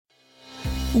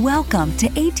Welcome to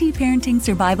AT Parenting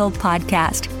Survival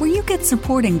Podcast, where you get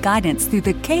support and guidance through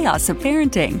the chaos of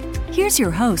parenting. Here's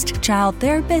your host, child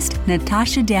therapist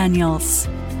Natasha Daniels.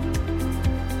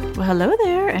 Well, hello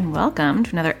there, and welcome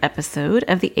to another episode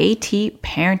of the AT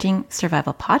Parenting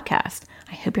Survival Podcast.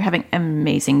 I hope you're having an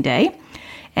amazing day.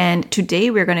 And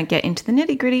today we're going to get into the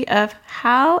nitty-gritty of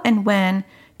how and when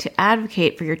to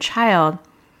advocate for your child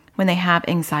when they have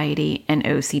anxiety and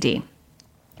OCD.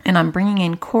 And I'm bringing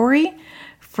in Corey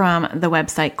from the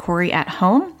website Corey at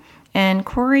Home. And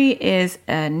Corey is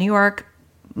a New York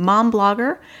mom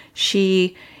blogger.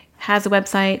 She has a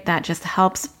website that just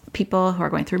helps people who are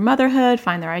going through motherhood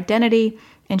find their identity.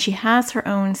 And she has her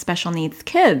own special needs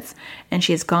kids. And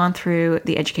she has gone through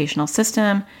the educational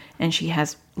system and she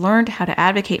has learned how to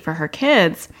advocate for her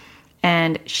kids.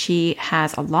 And she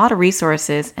has a lot of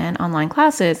resources and online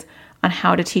classes on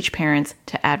how to teach parents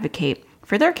to advocate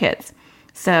for their kids.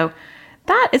 So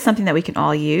that is something that we can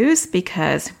all use,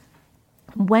 because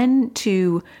when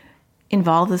to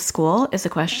involve the school is a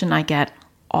question I get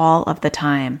all of the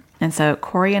time. And so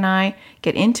Corey and I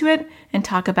get into it and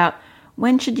talk about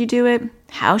when should you do it,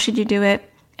 how should you do it,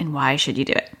 and why should you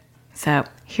do it. So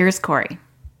here's Corey.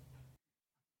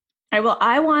 All right, well,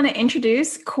 I want to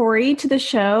introduce Corey to the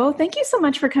show. Thank you so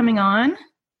much for coming on.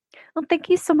 Well, thank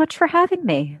you so much for having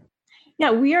me. Yeah,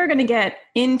 we are going to get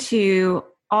into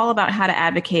all about how to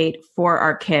advocate for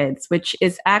our kids, which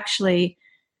is actually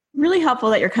really helpful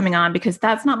that you're coming on, because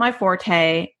that's not my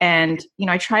forte. And,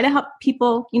 I try to help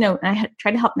people, I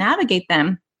try to help navigate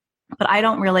them, but I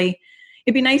don't really,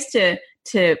 it'd be nice to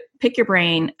pick your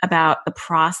brain about the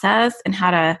process and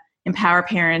how to empower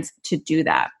parents to do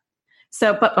that.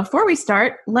 So, but before we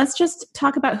start, let's just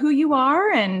talk about who you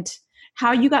are and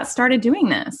how you got started doing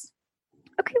this.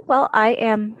 Okay, well, I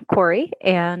am Corey,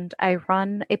 and I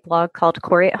run a blog called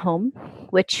Corey at Home,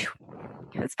 which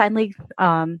is finally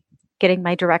getting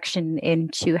my direction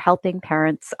into helping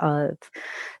parents of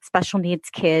special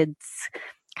needs kids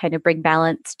kind of bring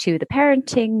balance to the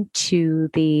parenting, to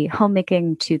the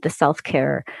homemaking, to the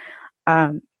self-care.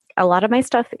 A lot of my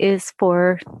stuff is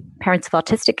for parents of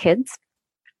autistic kids,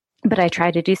 but I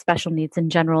try to do special needs in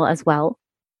general as well.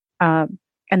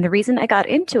 And the reason I got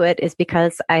into it is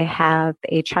because I have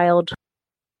a child,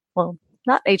 well,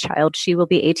 not a child, she will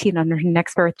be 18 on her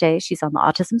next birthday. She's on the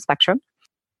autism spectrum.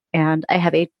 And I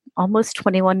have a almost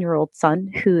 21-year-old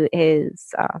son who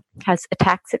has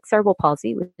ataxic cerebral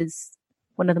palsy, which is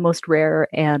one of the most rare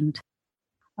and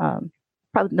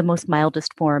probably the most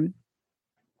mildest form,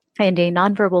 and a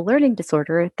nonverbal learning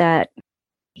disorder that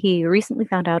he recently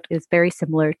found out is very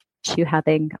similar to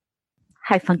having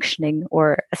high functioning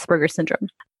or Asperger's syndrome.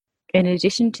 In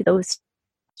addition to those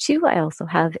two, I also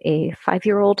have a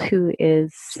 5-year-old who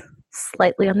is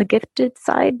slightly on the gifted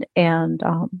side and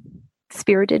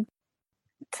spirited.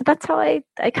 So that's how I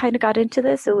kind of got into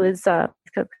this. It was,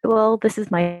 well, this is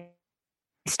my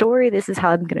story. This is how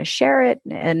I'm going to share it.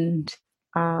 And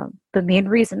the main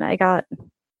reason I got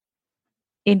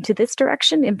into this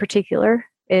direction in particular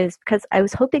is because I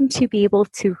was hoping to be able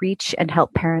to reach and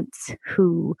help parents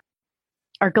who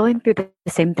are going through the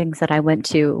same things that I went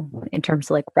to in terms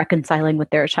of like reconciling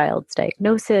with their child's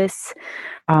diagnosis.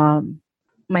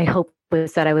 My hope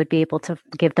was that I would be able to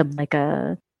give them like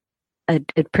a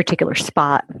particular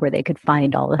spot where they could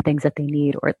find all the things that they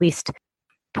need, or at least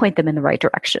point them in the right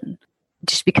direction,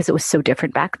 just because it was so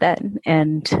different back then.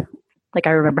 And like,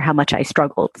 I remember how much I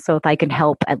struggled. So if I can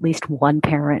help at least one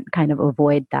parent kind of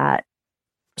avoid that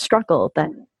struggle,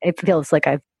 then it feels like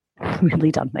I've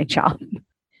really done my job.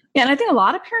 Yeah, and I think a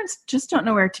lot of parents just don't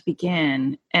know where to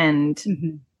begin. And,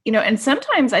 and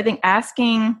sometimes I think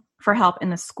asking for help in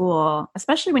the school,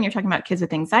 especially when you're talking about kids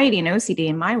with anxiety and OCD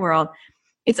in my world,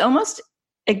 it's almost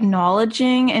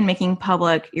acknowledging and making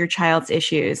public your child's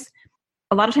issues.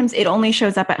 A lot of times it only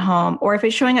shows up at home, or if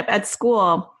it's showing up at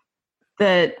school,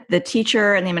 the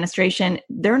teacher and the administration,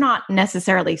 they're not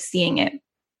necessarily seeing it.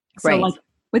 So right. Like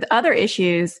with other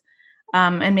issues,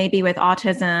 and maybe with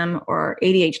autism or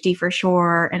ADHD for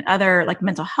sure, and other like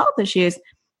mental health issues,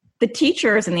 the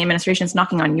teachers and the administration is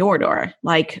knocking on your door.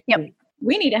 Like, yep,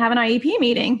 we need to have an IEP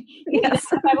meeting. We need to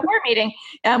have a board meeting.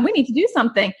 We need to do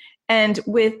something. And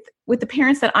with the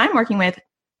parents that I'm working with,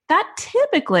 that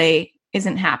typically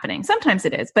isn't happening. Sometimes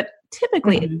it is, but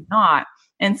typically it's not.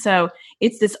 And so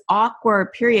it's this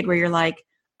awkward period where you're like,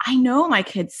 I know my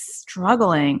kid's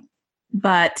struggling,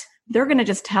 but they're going to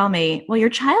just tell me, well, your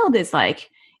child is like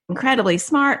incredibly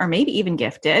smart, or maybe even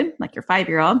gifted, like your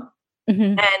 5-year-old.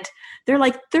 And they're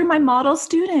like, they're my model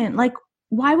student. Like,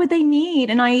 why would they need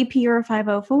an IEP or a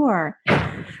 504?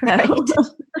 Right.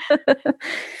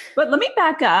 But let me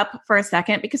back up for a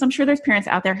second, because I'm sure there's parents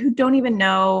out there who don't even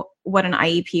know what an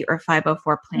IEP or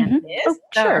 504 plan is.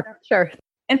 Oh, sure.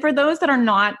 And for those that are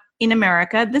not in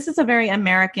America, this is a very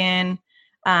American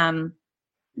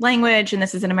language, and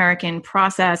this is an American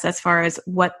process as far as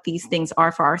what these things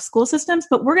are for our school systems.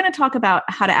 But we're going to talk about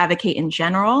how to advocate in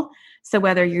general. So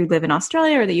whether you live in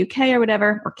Australia or the UK or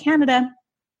whatever, or Canada,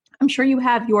 I'm sure you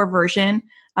have your version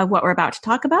of what we're about to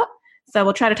talk about. So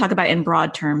we'll try to talk about it in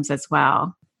broad terms as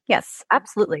well. Yes,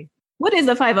 absolutely. What is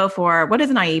a 504? What is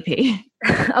an IEP?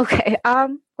 Okay.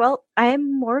 Well,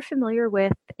 I'm more familiar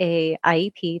with a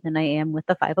IEP than I am with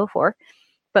the 504,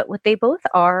 but what they both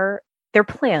are, they're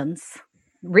plans,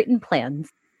 written plans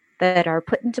that are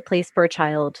put into place for a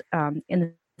child in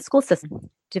the school system,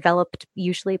 developed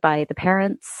usually by the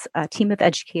parents, a team of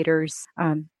educators,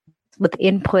 with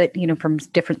input, from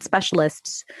different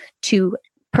specialists to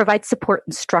provide support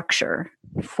and structure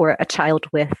for a child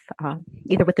with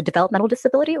either with a developmental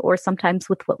disability or sometimes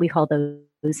with what we call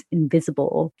those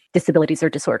invisible disabilities or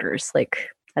disorders, like,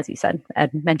 as you said,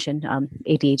 Ed mentioned,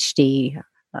 ADHD,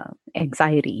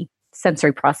 anxiety,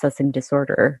 sensory processing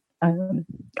disorder,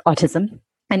 autism,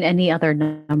 and any other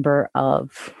number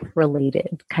of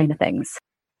related kind of things.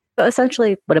 So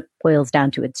essentially what it boils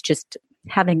down to, it's just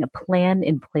having a plan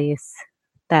in place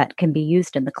that can be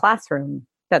used in the classroom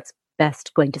that's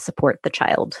best going to support the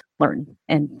child learn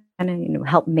and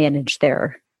help manage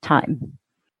their time.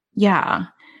 Yeah.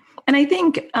 And I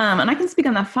think, and I can speak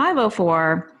on the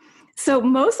 504. So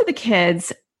most of the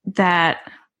kids that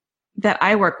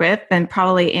I work with, and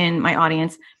probably in my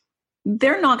audience,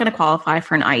 they're not going to qualify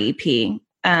for an IEP.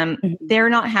 They're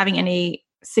not having any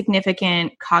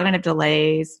significant cognitive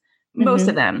delays, most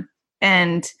of them.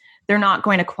 And they're not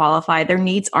going to qualify. Their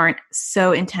needs aren't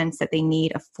so intense that they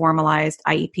need a formalized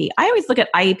IEP. I always look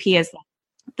at IEP as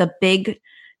the big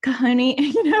kahuna,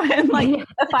 and like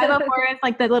the 504 is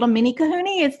like the little mini kahuna.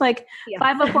 It's like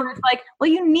 504 is like, well,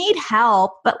 you need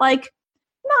help, but like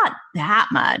not that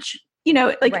much,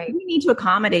 right. We need to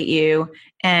accommodate you,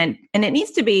 and it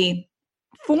needs to be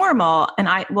formal. And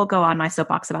I will go on my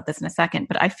soapbox about this in a second,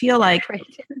 but I feel like,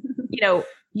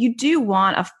 you do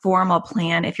want a formal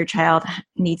plan if your child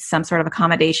needs some sort of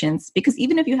accommodations, because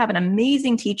even if you have an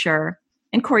amazing teacher,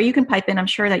 and Corey, you can pipe in, I'm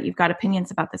sure that you've got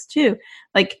opinions about this too.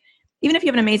 Like, even if you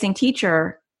have an amazing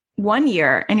teacher one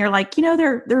year and you're like,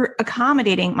 they're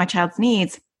accommodating my child's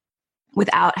needs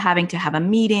without having to have a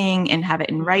meeting and have it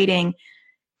in writing.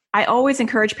 I always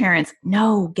encourage parents,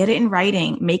 no, get it in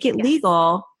writing, make it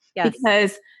legal,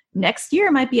 because next year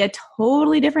might be a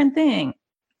totally different thing.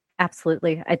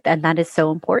 Absolutely. And that is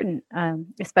so important,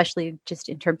 especially just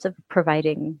in terms of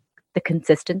providing the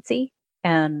consistency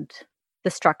and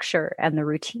the structure and the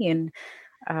routine.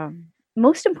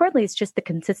 Most importantly, it's just the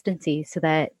consistency, so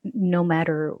that no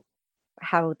matter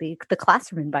how the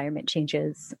classroom environment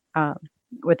changes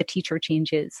or the teacher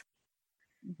changes,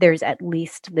 there's at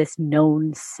least this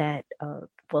known set of,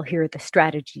 well, here are the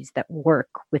strategies that work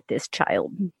with this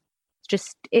child.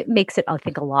 It makes it, I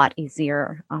think, a lot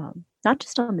easier, not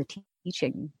just on the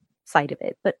teaching side of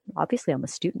it, but obviously on the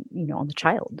student, on the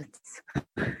child.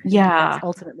 That's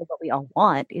ultimately what we all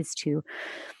want, is to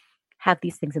have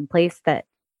these things in place that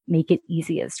make it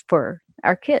easiest for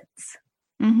our kids.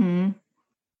 Mm-hmm.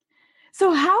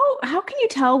 So how can you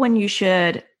tell when you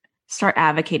should start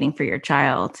advocating for your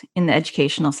child in the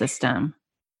educational system?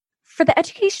 For the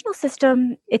educational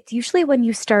system, it's usually when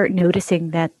you start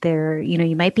noticing that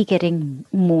you might be getting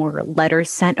more letters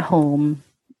sent home.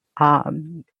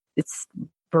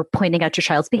 We're pointing out your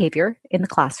child's behavior in the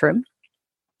classroom,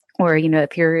 or,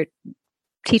 if your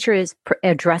teacher is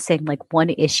addressing like one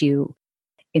issue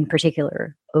in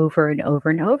particular over and over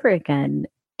and over again.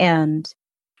 And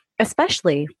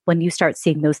especially when you start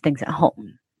seeing those things at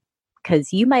home,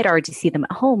 because you might already see them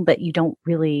at home, but you don't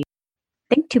really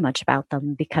think too much about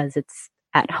them because it's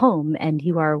at home and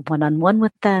you are one-on-one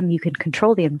with them. You can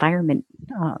control the environment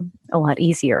a lot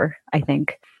easier, I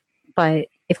think. But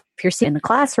if you're sitting in the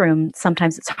classroom,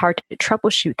 sometimes it's hard to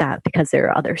troubleshoot that because there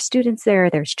are other students there.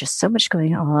 There's just so much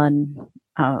going on.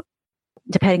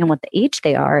 Depending on what the age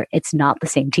they are, it's not the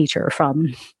same teacher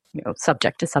from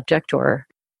subject to subject or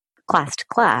class to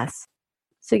class.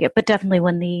 So but definitely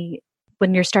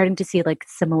when you're starting to see like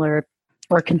similar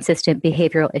or consistent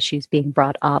behavioral issues being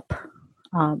brought up,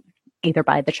 either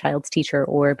by the child's teacher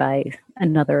or by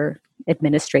another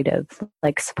administrative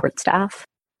support staff,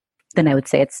 then I would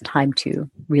say it's time to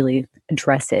really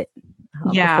address it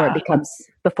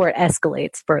before it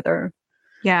escalates further.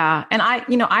 Yeah. And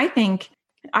I think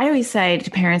I always say to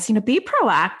parents, be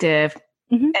proactive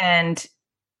and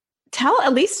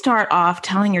at least start off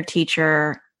telling your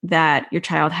teacher that your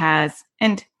child has,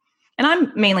 and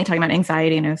I'm mainly talking about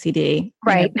anxiety and OCD.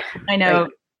 Right. I know,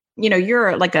 Right.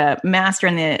 You're like a master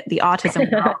in the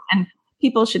autism world, and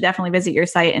people should definitely visit your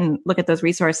site and look at those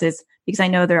resources, because I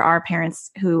know there are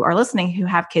parents who are listening who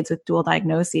have kids with dual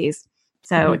diagnoses.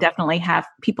 So definitely have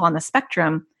people on the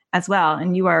spectrum as well.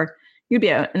 And you'd be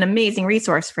an amazing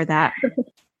resource for that.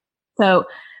 So,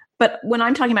 but when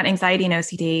I'm talking about anxiety and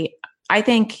OCD, I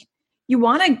think you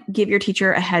want to give your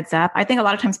teacher a heads up. I think a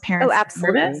lot of times parents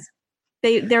are nervous.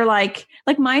 They're like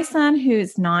my son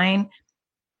who's 9,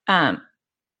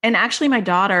 and actually my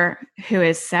daughter who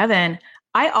is 7,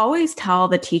 I always tell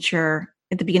the teacher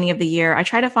at the beginning of the year, I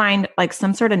try to find like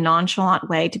some sort of nonchalant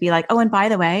way to be like, oh, and by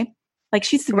the way, like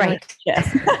she's severely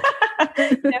anxious.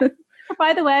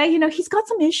 By the way, he's got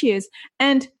some issues.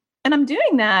 And I'm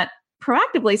doing that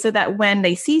proactively so that when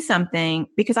they see something,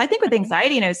 because I think with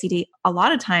anxiety and OCD, a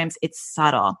lot of times it's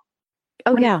subtle.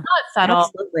 Oh, when yeah. It's not subtle.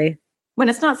 Absolutely. When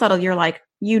it's not subtle, you're like,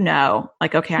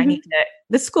 like, okay, I need to,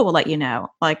 the school will let you know,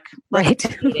 like, right.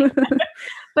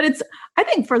 But I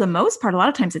think for the most part, a lot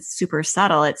of times it's super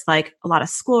subtle. It's like a lot of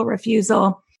school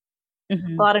refusal, a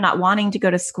lot of not wanting to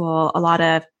go to school, a lot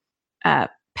of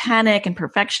panic and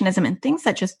perfectionism and things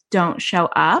that just don't show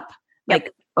up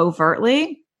like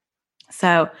overtly.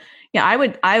 So yeah,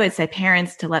 I would say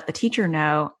parents to let the teacher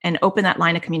know and open that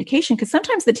line of communication, because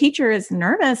sometimes the teacher is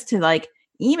nervous to like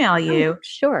email you. Oh,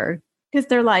 sure. Because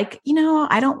they're like,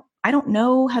 I don't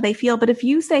know how they feel. But if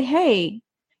you say, hey,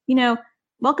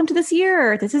 welcome to this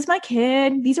year. This is my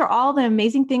kid. These are all the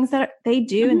amazing things that they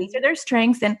do. And these are their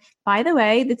strengths. And by the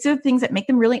way, these are things that make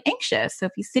them really anxious. So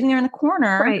if he's sitting there in the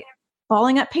corner,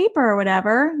 balling up paper or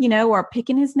whatever, or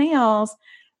picking his nails,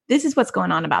 this is what's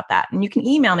going on about that. And you can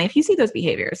email me if you see those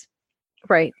behaviors.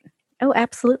 Right. Oh,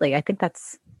 absolutely. I think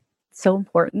that's so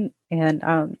important. And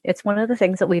it's one of the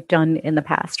things that we've done in the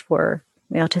past for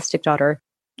my autistic daughter,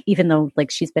 even though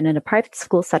like she's been in a private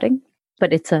school setting,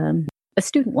 but it's a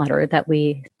student letter that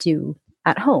we do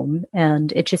at home.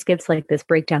 And it just gives like this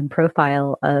breakdown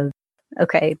profile of,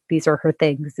 okay, these are her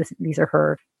things. These are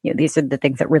her, these are the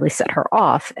things that really set her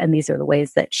off. And these are the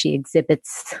ways that she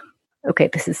exhibits, okay,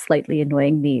 this is slightly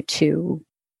annoying me, to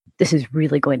this is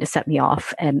really going to set me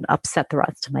off and upset the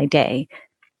rest of my day.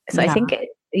 So I think,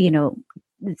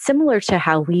 similar to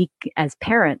how we as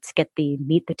parents get the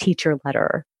meet the teacher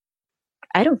letter,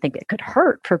 I don't think it could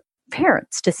hurt for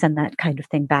parents to send that kind of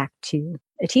thing back to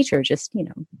a teacher, just,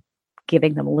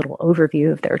 giving them a little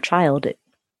overview of their child.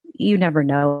 You never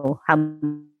know how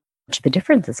much of a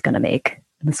difference it's going to make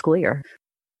in the school year.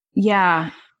 Yeah.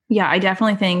 Yeah, I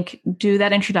definitely think do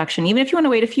that introduction, even if you want to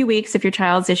wait a few weeks, if your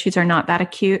child's issues are not that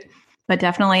acute, but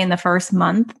definitely in the first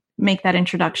month, make that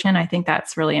introduction. I think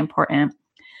that's really important.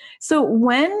 So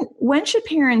when should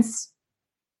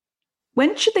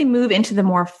they move into the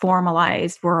more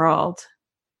formalized world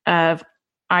of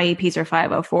IEPs or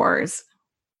 504s?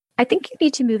 I think you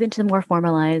need to move into the more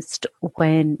formalized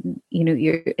when,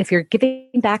 if you're giving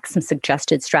back some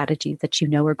suggested strategies that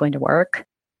are going to work,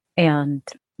 and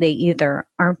they either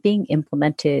aren't being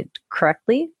implemented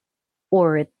correctly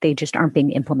or they just aren't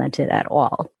being implemented at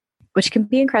all, which can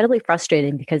be incredibly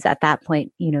frustrating, because at that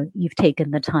point, you've taken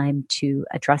the time to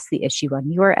address the issue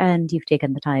on your end. You've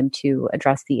taken the time to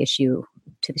address the issue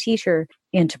to the teacher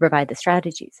and to provide the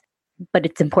strategies. But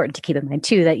it's important to keep in mind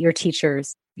too that your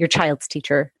child's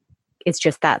teacher is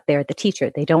just that, they're the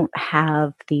teacher. They don't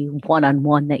have the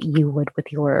one-on-one that you would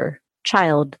with your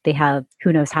child. They have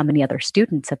who knows how many other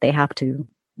students that they have to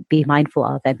be mindful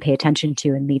of and pay attention to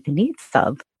and meet the needs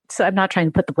of. So I'm not trying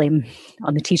to put the blame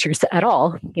on the teachers at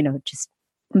all,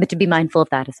 but to be mindful of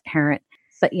that as a parent.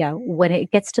 But yeah, when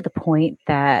it gets to the point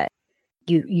that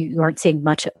you aren't seeing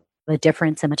much of a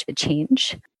difference and much of a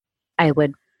change, I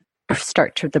would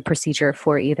start the procedure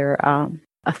for either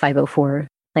a 504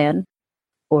 plan,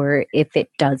 or if it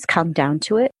does come down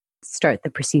to it, start the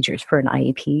procedures for an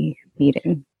IEP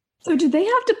meeting. So do they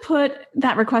have to put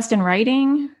that request in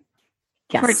writing?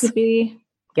 Yes. For it to be?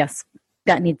 Yes.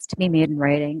 That needs to be made in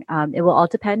writing. It will all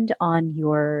depend on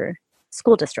your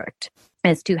school district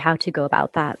as to how to go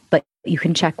about that. But you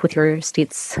can check with your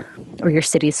state's or your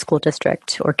city's school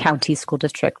district or county school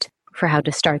district for how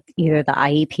to start either the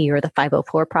IEP or the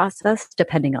 504 process,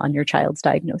 depending on your child's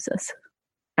diagnosis.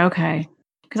 Okay.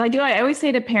 Because I always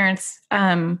say to parents,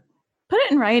 put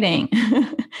it in writing.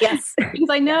 Yes.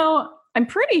 Because I'm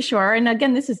pretty sure, and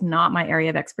again, this is not my area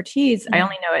of expertise. I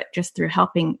only know it just through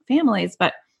helping families,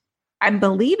 but I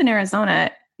believe in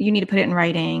Arizona, you need to put it in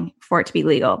writing for it to be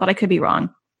legal, but I could be wrong.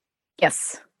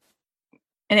 Yes.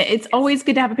 And it's always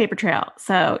good to have a paper trail.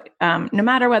 So no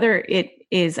matter whether it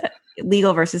is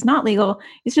legal versus not legal,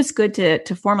 it's just good to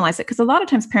formalize it. Because a lot of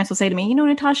times parents will say to me,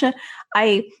 Natasha,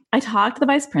 I talked to the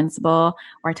vice principal,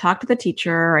 or I talked to the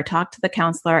teacher, or I talked to the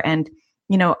counselor, and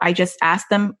I just asked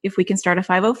them if we can start a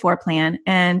 504 plan,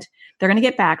 and they're going to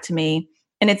get back to me.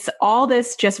 And it's all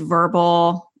this just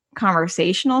verbal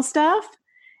conversational stuff.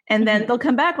 And then they'll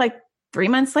come back like 3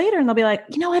 months later and they'll be like,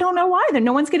 I don't know why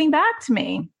no one's getting back to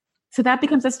me. So that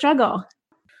becomes a struggle.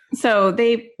 So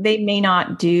they may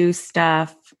not do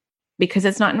stuff because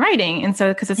it's not in writing. And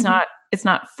so because it's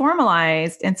not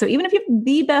formalized. And so even if you have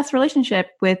the best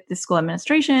relationship with the school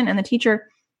administration and the teacher,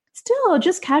 still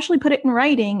just casually put it in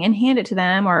writing and hand it to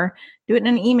them, or do it in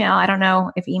an email. I don't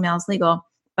know if email is legal,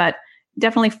 but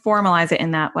definitely formalize it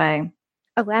in that way.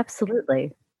 Oh,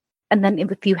 absolutely. And then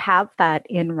if you have that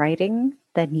in writing,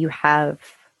 then you have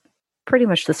pretty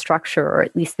much the structure, or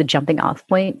at least the jumping off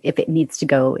point, if it needs to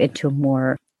go into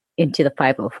the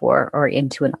 504 or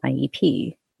into an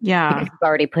IEP. Yeah. Because you've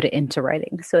already put it into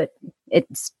writing. So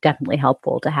it's definitely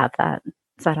helpful to have that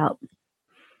set up.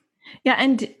 Yeah.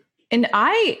 And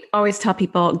I always tell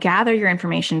people, gather your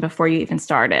information before you even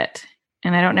start it.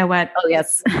 And I don't know what. Oh,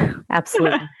 yes,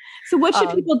 absolutely. So what should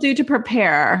people do to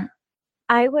prepare?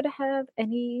 I would have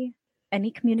any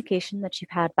communication that you've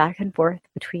had back and forth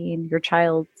between your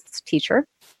child's teacher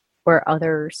or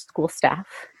other school staff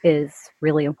is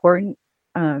really important.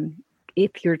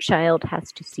 If your child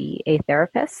has to see a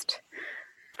therapist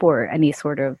for any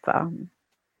sort of,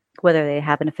 whether they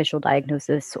have an official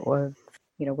diagnosis or,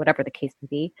 whatever the case may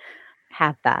be,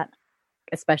 have that,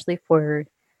 especially for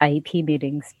IEP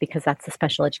meetings, because that's the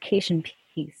special education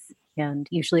piece. And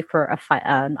usually for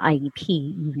an IEP,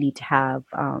 you need to have,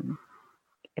 I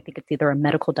think it's either a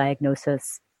medical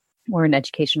diagnosis or an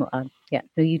educational,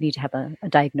 so you need to have a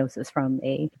diagnosis from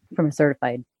a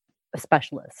certified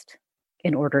specialist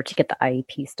in order to get the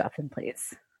IEP stuff in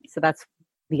place. So that's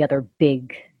the other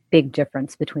big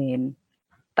difference between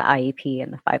the IEP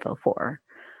and the 504.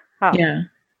 Yeah.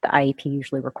 The IEP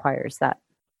usually requires that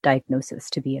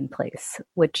diagnosis to be in place,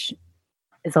 which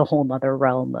is a whole nother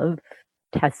realm of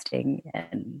testing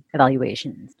and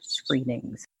evaluations,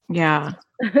 screenings. Yeah.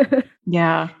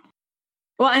 Yeah.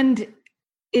 Well, and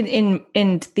in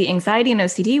the anxiety and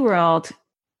OCD world,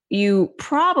 you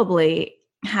probably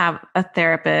have a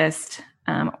therapist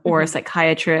or a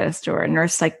psychiatrist or a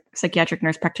psychiatric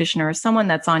nurse practitioner, or someone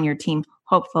that's on your team,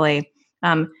 hopefully.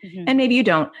 And maybe you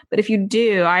don't, but if you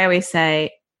do, I always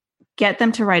say, get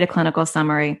them to write a clinical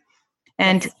summary.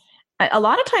 And a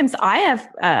lot of times I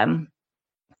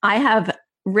have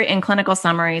written clinical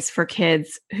summaries for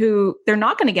kids who they're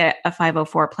not going to get a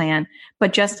 504 plan,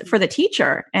 but just for the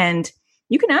teacher. And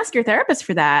you can ask your therapist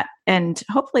for that. And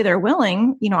hopefully they're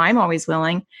willing, I'm always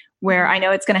willing, where I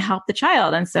know it's going to help the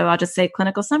child. And so I'll just say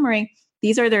clinical summary.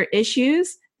 These are their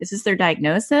issues. This is their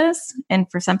diagnosis. And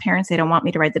for some parents, they don't want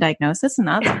me to write the diagnosis, and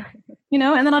that's,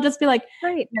 and then I'll just be like,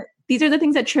 right. These are the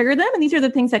things that trigger them. And these are the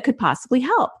things that could possibly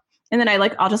help. And then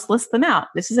I'll just list them out.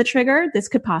 This is a trigger. This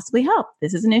could possibly help.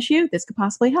 This is an issue. This could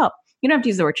possibly help. You don't have to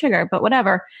use the word trigger, but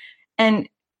whatever. And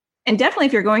definitely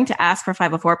if you're going to ask for a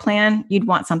 504 plan, you'd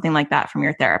want something like that from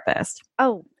your therapist.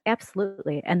 Oh,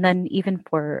 absolutely. And then even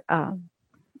for,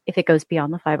 if it goes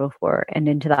beyond the 504 and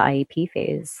into the IEP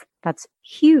phase, that's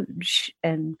huge.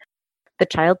 And the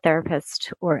child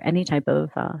therapist, or any type of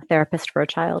therapist for a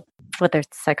child, whether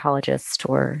it's psychologist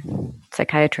or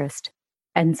psychiatrist,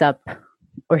 ends up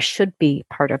or should be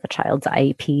part of a child's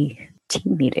IEP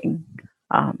team meeting,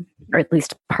 or at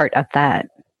least part of that,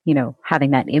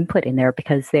 having that input in there,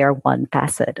 because they are one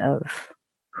facet of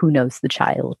who knows the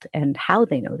child and how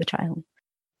they know the child.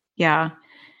 Yeah.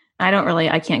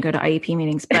 I can't go to IEP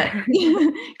meetings, but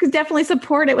because definitely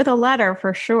support it with a letter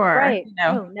for sure. Right.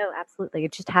 No, absolutely.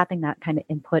 It's just having that kind of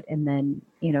input. And then,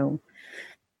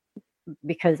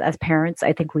 because as parents,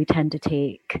 I think we tend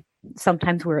to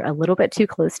sometimes we're a little bit too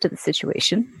close to the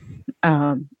situation.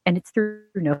 And it's through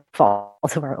no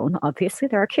fault of our own. Obviously,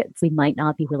 there are kids. We might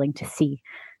not be willing to see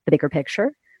the bigger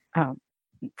picture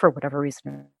for whatever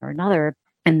reason or another.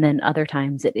 And then other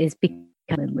times it is becoming,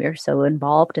 we're so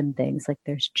involved in things, like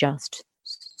there's just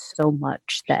so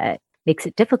much that makes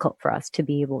it difficult for us to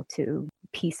be able to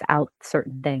piece out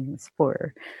certain things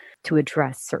to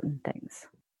address certain things.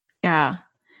 Yeah.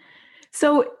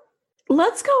 So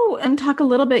let's go and talk a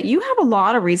little bit. You have a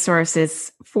lot of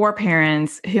resources for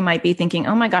parents who might be thinking,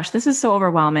 oh my gosh, this is so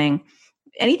overwhelming.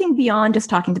 Anything beyond just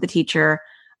talking to the teacher,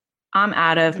 I'm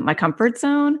out of my comfort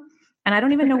zone and I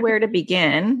don't even know where to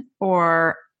begin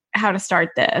or how to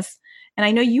start this. And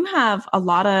I know you have a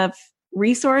lot of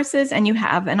resources, and you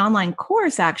have an online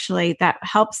course actually that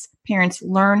helps parents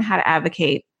learn how to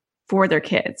advocate for their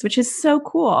kids, which is so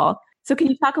cool. So can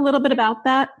you talk a little bit about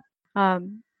that?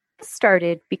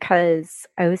 Started because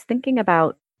I was thinking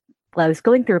about, I was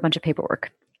going through a bunch of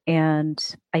paperwork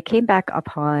and I came back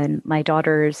upon my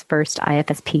daughter's first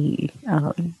IFSP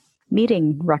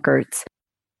meeting records.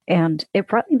 And it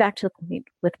brought me back to the point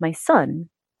with my son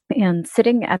and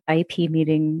sitting at the IEP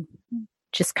meeting,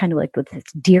 just kind of like with this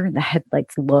deer in the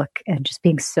headlights look and just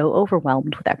being so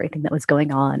overwhelmed with everything that was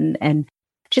going on and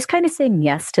just kind of saying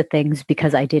yes to things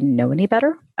because I didn't know any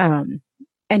better.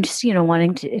 And just,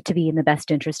 wanting it to be in the best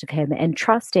interest of him and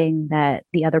trusting that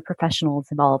the other professionals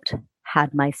involved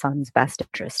had my son's best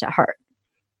interest at heart.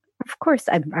 Of course,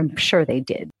 I'm sure they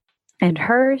did. And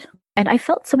I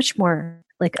felt so much more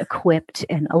like equipped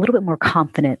and a little bit more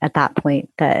confident at that point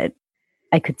that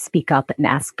I could speak up and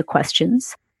ask the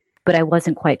questions, but I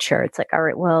wasn't quite sure. It's like, all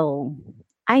right, well,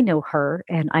 I know her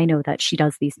and I know that she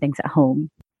does these things at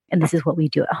home and this is what we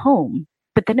do at home.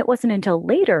 But then it wasn't until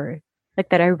later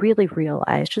that I really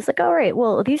realized, just like, all right,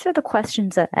 well, these are the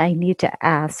questions that I need to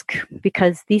ask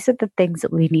because these are the things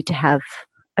that we need to have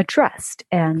addressed.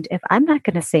 And if I'm not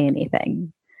going to say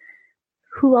anything,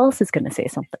 who else is going to say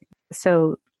something?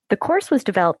 So the course was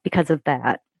developed because of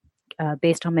that,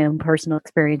 based on my own personal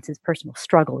experiences, personal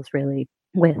struggles, really,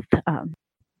 with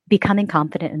becoming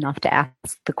confident enough to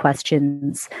ask the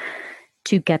questions,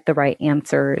 to get the right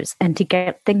answers, and to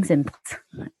get things in place.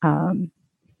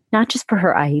 Not just for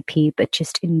her IEP, but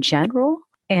just in general.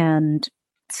 And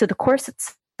so the course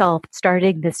itself,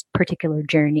 starting this particular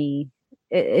journey,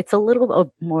 it's a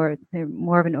little more of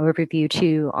an overview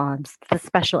too on the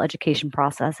special education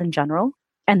process in general.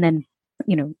 And then,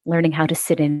 learning how to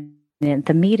sit in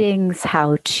the meetings,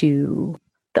 the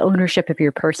ownership of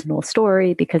your personal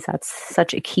story, because that's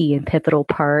such a key and pivotal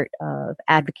part of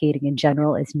advocating in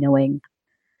general, is knowing.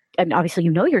 And obviously,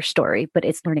 your story, but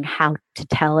it's learning how to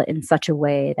tell it in such a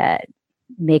way that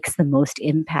makes the most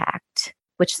impact,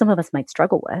 which some of us might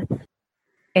struggle with.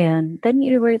 And then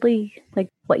really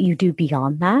what you do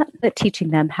beyond that, but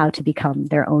teaching them how to become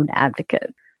their own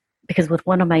advocate. Because with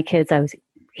one of my kids,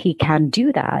 he can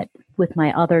do that. With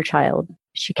my other child,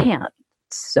 she can't.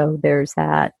 So there's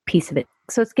that piece of it.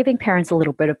 So it's giving parents a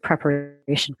little bit of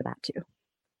preparation for that too.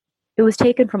 It was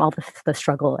taken from all the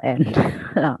struggle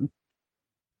and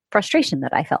frustration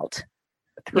that I felt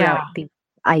throughout the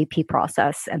IEP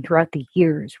process and throughout the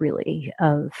years, really,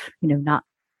 of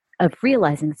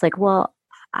realizing it's like, well,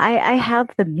 I have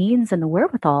the means and the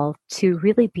wherewithal to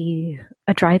really be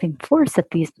a driving force at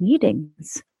these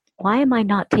meetings. Why am I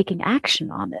not taking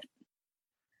action on it?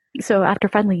 So after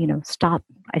finally,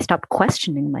 I stopped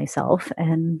questioning myself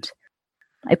and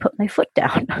I put my foot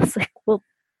down. I was like, well,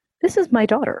 this is my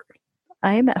daughter.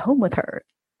 I am at home with her.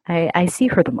 I see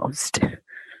her the most.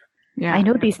 Yeah. I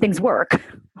know these things work.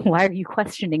 Why are you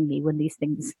questioning me when these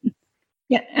things?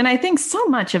 Yeah. And I think so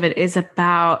much of it is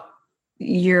about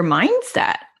your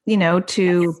mindset,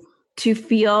 to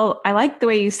feel, I like the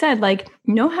way you said,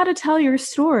 know how to tell your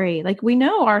story. We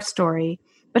know our story,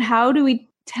 but how do we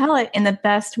tell it in the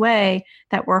best way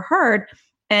that we're heard?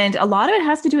 And a lot of it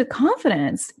has to do with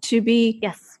confidence, to be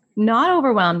not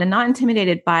overwhelmed and not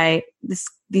intimidated by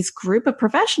these group of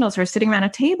professionals who are sitting around a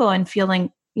table and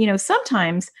feeling,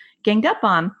 sometimes ganged up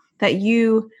on, that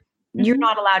you're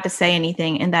not allowed to say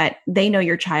anything and that they know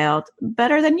your child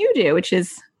better than you do, which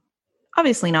is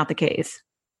obviously not the case.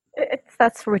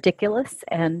 That's ridiculous.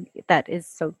 And that is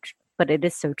so, but it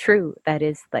is so true. That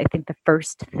is, I think, the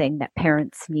first thing that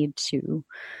parents need to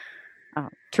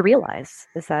realize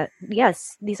is that,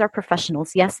 yes, these are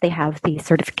professionals. Yes, they have the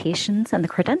certifications and the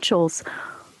credentials,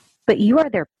 but you are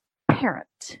their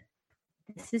parent.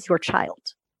 This is your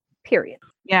child, period.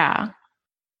 Yeah.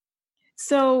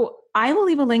 So I will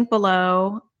leave a link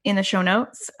below in the show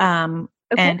notes and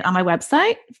on my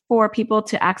website for people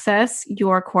to access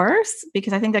your course,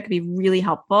 because I think that could be really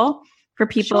helpful for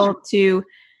people to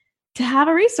have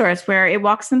a resource where it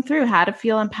walks them through how to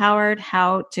feel empowered,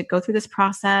 how to go through this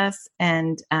process,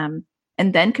 and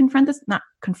then not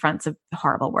confront's a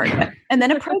horrible word, but, and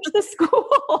then approach the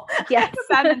school. Yes.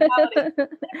 Approach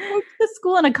the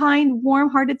school in a kind,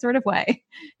 warm-hearted sort of way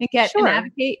and and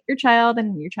advocate your child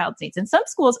and your child's needs. And some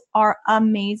schools are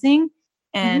amazing,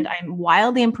 and I'm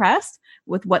wildly impressed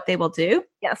with what they will do.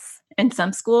 Yes. And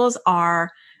some schools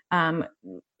are,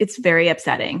 it's very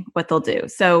upsetting what they'll do.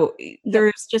 So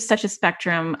there's just such a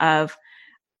spectrum of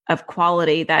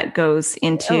quality that goes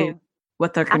into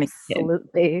what they're going to do.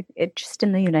 Absolutely. It just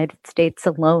in the United States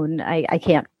alone, I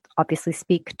can't obviously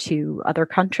speak to other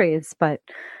countries, but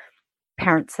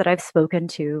parents that I've spoken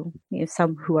to,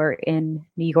 some who are in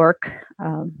New York,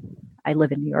 I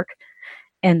live in New York,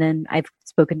 And then I've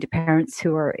spoken to parents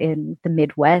who are in the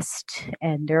Midwest,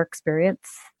 and their experience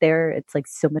there, it's like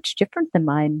so much different than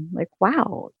mine. Like,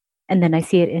 wow. And then I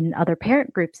see it in other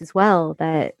parent groups as well,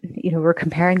 that, we're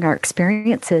comparing our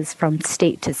experiences from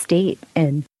state to state.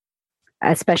 And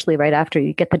especially right after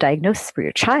you get the diagnosis for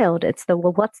your child, it's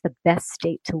what's the best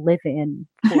state to live in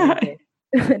for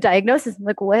the diagnosis? I'm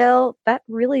like, well, that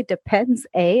really depends,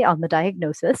 A, on the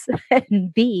diagnosis,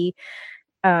 and B,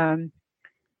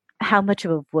 how much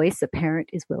of a voice a parent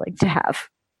is willing to have.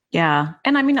 Yeah.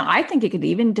 And I mean, I think it could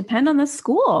even depend on the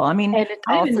school. I mean, and it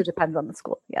also depends on the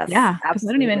school. Yes. Yeah. Because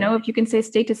I don't even know if you can say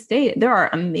state to state. There are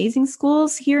amazing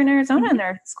schools here in Arizona, and there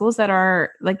are schools that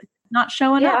are like not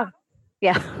showing up.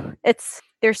 Yeah.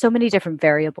 There's so many different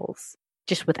variables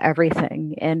just with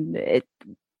everything, and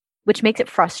which makes it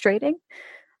frustrating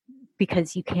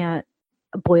because you can't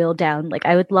boil down. Like,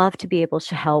 I would love to be able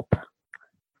to help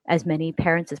as many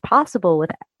parents as possible with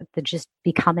just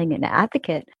becoming an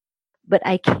advocate. But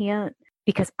I can't,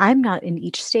 because I'm not in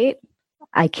each state.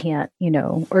 I can't,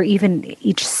 or even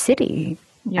each city.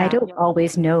 Yeah. I don't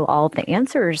always know all the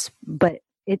answers, but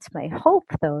it's my hope,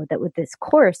 though, that with this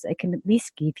course, I can at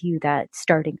least give you that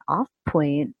starting off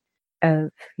point of,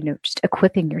 just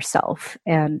equipping yourself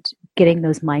and getting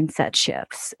those mindset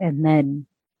shifts, and then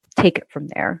take it from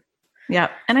there. Yeah.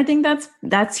 And I think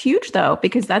that's huge, though,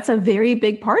 because that's a very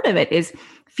big part of it, is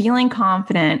feeling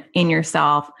confident in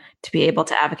yourself to be able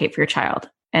to advocate for your child.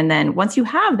 And then once you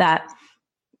have that,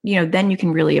 then you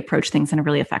can really approach things in a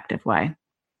really effective way.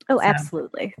 Oh,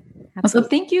 absolutely. So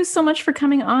thank you so much for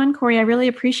coming on, Corey. I really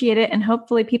appreciate it. And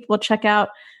hopefully people will check out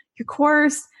your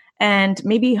course, and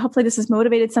maybe hopefully this has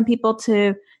motivated some people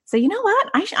to say, you know what,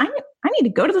 I need to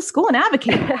go to the school and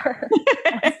advocate.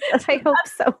 Yes, I hope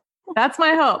so. That's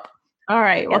my hope. All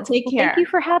right. Well, take care. Thank you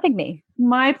for having me.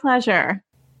 My pleasure.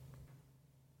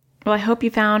 Well, I hope you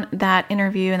found that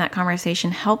interview and that conversation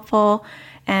helpful.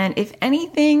 And if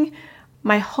anything,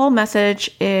 my whole message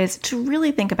is to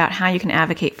really think about how you can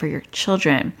advocate for your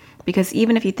children. Because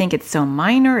even if you think it's so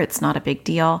minor, it's not a big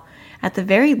deal. At the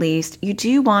very least, you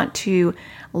do want to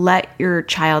let your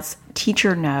child's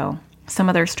teacher know some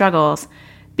of their struggles,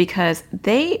 because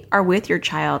they are with your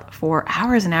child for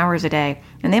hours and hours a day,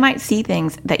 and they might see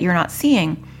things that you're not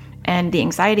seeing. And the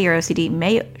anxiety or OCD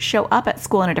may show up at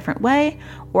school in a different way,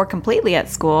 or completely at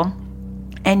school,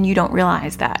 and you don't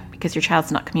realize that because your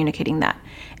child's not communicating that.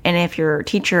 And if your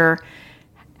teacher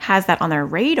has that on their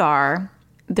radar,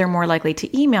 they're more likely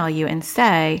to email you and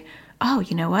say, oh,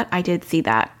 you know what? I did see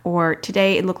that. Or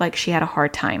today it looked like she had a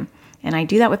hard time. And I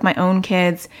do that with my own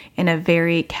kids in a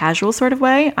very casual sort of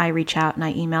way. I reach out and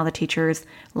I email the teachers,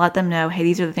 let them know, hey,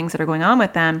 these are the things that are going on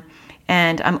with them.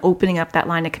 And I'm opening up that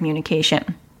line of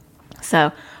communication.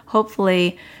 So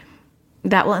hopefully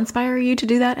that will inspire you to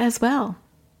do that as well.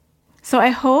 So I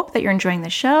hope that you're enjoying the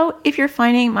show. If you're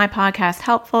finding my podcast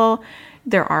helpful,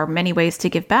 there are many ways to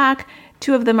give back.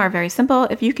 2 of them are very simple.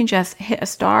 If you can just hit a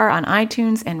star on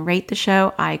iTunes and rate the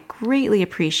show, I greatly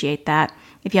appreciate that.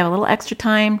 If you have a little extra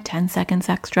time, 10 seconds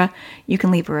extra, you can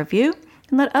leave a review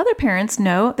and let other parents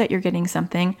know that you're getting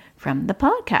something from the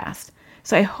podcast.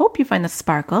 So I hope you find the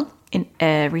sparkle in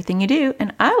everything you do,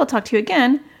 and I will talk to you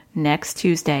again next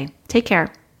Tuesday. Take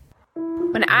care.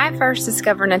 When I first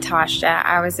discovered Natasha,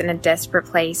 I was in a desperate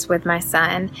place with my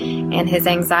son, and his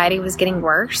anxiety was getting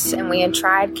worse, and we had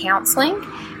tried counseling,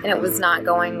 and it was not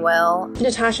going well.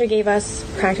 Natasha gave us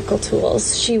practical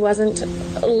tools. She wasn't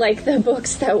like the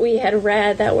books that we had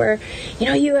read that were,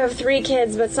 you have 3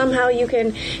 kids, but somehow you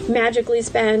can magically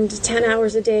spend 10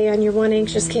 hours a day on your one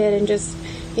anxious kid and just,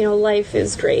 life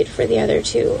is great for the other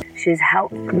 2. She's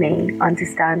helped me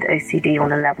understand OCD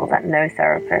on a level that no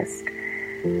therapist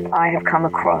I have come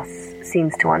across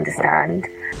seems to understand.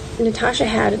 Natasha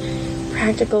had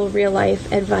practical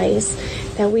real-life advice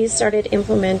that we started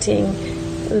implementing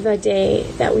the day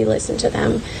that we listened to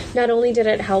them. Not only did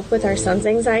it help with our son's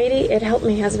anxiety, it helped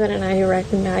my husband and I to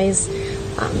recognize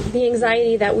the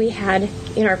anxiety that we had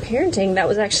in our parenting that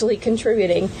was actually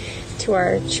contributing to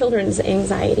our children's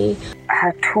anxiety.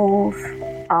 Her tools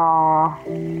are,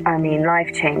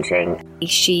 life-changing.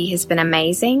 She has been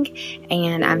amazing,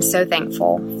 and I'm so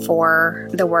thankful for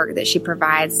the work that she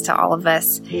provides to all of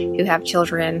us who have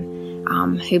children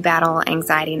who battle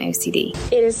anxiety and OCD.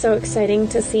 It is so exciting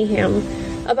to see him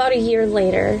about a year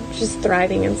later just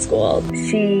thriving in school.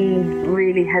 She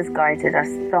really has guided us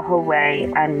the whole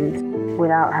way, and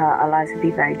without her, our lives would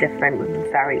be very different.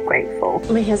 We're very grateful.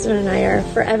 My husband and I are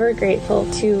forever grateful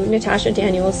to Natasha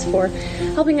Daniels for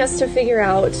helping us to figure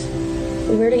out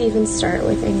where to even start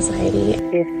with anxiety.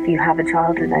 If you have a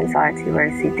child with anxiety or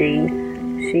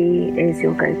OCD, She is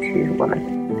your go-to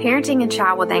woman. Parenting a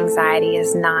child with anxiety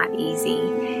is not easy,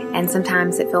 and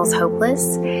sometimes it feels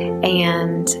hopeless.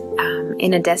 And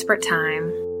in a desperate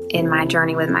time in my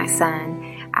journey with my son,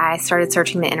 I started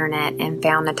searching the internet and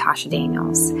found Natasha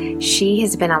Daniels. She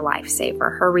has been a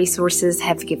lifesaver. Her resources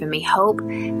have given me hope.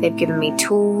 They've given me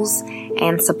tools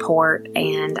and support,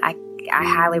 and I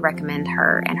highly recommend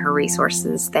her and her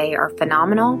resources. They are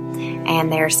phenomenal,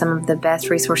 and they're some of the best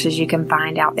resources you can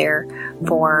find out there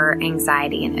for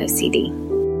anxiety and OCD.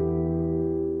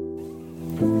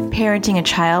 Parenting a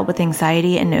child with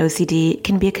anxiety and OCD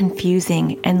can be a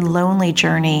confusing and lonely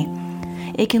journey.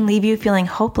 It can leave you feeling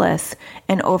hopeless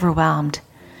and overwhelmed.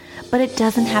 But it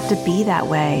doesn't have to be that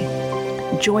way.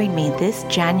 Join me this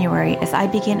January as I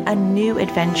begin a new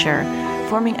adventure,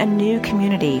 forming a new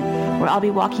community where I'll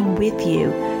be walking with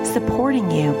you,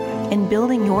 supporting you, and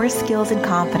building your skills and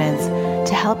confidence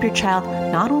to help your child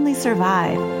not only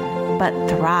survive, but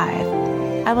thrive.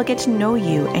 I will get to know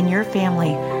you and your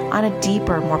family on a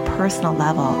deeper, more personal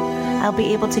level. I'll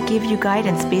be able to give you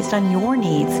guidance based on your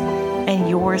needs and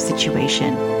your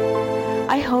situation.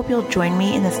 I hope you'll join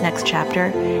me in this next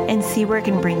chapter and see where it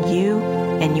can bring you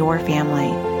and your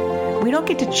family. We don't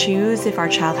get to choose if our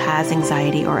child has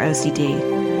anxiety or OCD,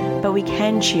 but we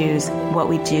can choose what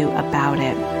we do about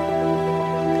it.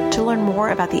 To learn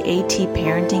more about the AT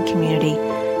Parenting Community,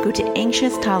 go to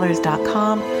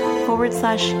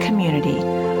anxioustoddlers.com/community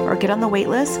or get on the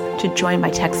waitlist to join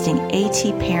by texting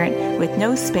AT Parent with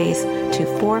no space to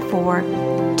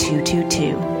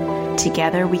 44222.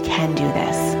 Together we can do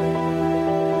this.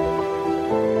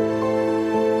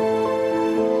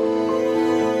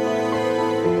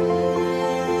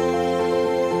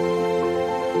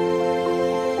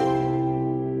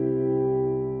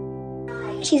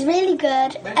 She's really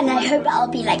good, and I hope I'll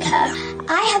be like her.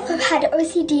 I have had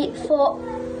OCD for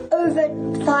over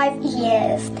 5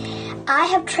 years. I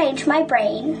have trained my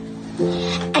brain,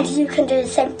 and you can do the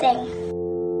same thing.